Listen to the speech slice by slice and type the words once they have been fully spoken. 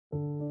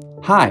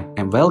Hi,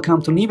 and welcome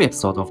to a new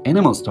episode of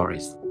Animal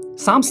Stories.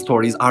 Some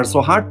stories are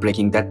so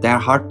heartbreaking that they're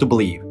hard to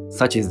believe.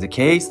 Such is the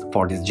case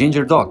for this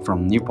ginger dog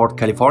from Newport,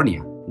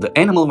 California. The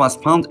animal was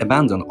found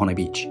abandoned on a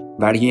beach,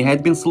 where he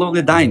had been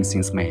slowly dying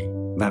since May.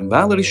 When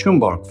Valerie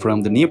Schumburg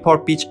from the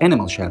Newport Beach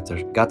Animal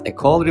Shelter got a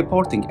call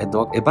reporting a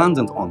dog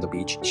abandoned on the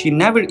beach, she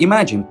never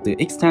imagined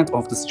the extent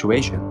of the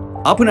situation.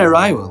 Upon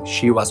arrival,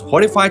 she was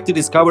horrified to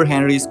discover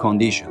Henry's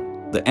condition.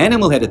 The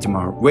animal had a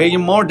tumor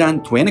weighing more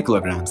than 20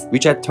 kilograms,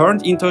 which had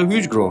turned into a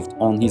huge growth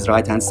on his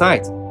right-hand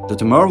side. The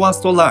tumor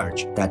was so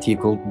large that he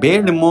could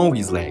barely move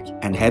his leg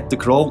and had to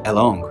crawl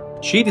along.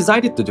 She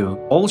decided to do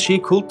all she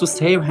could to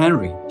save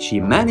Henry. She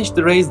managed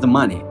to raise the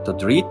money to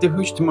treat the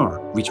huge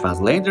tumor, which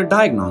was later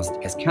diagnosed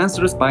as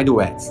cancerous by the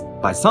vets.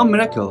 By some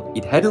miracle,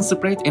 it hadn't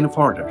spread any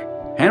further.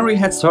 Henry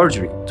had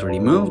surgery to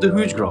remove the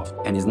huge growth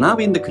and is now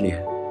in the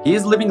clear. He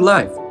is living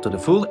life to the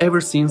full ever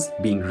since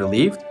being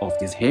relieved of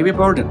this heavy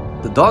burden.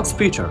 The dog's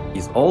future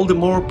is all the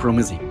more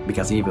promising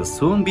because he will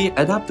soon be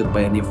adopted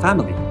by a new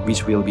family,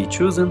 which will be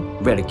chosen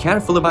very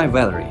carefully by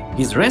Valerie.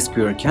 His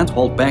rescuer can't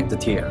hold back the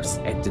tears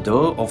at the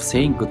thought of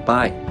saying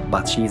goodbye,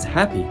 but she is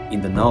happy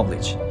in the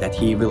knowledge that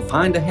he will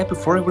find a happy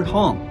forever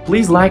home.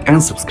 Please like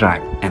and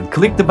subscribe and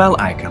click the bell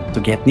icon to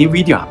get new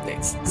video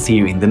updates. See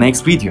you in the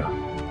next video.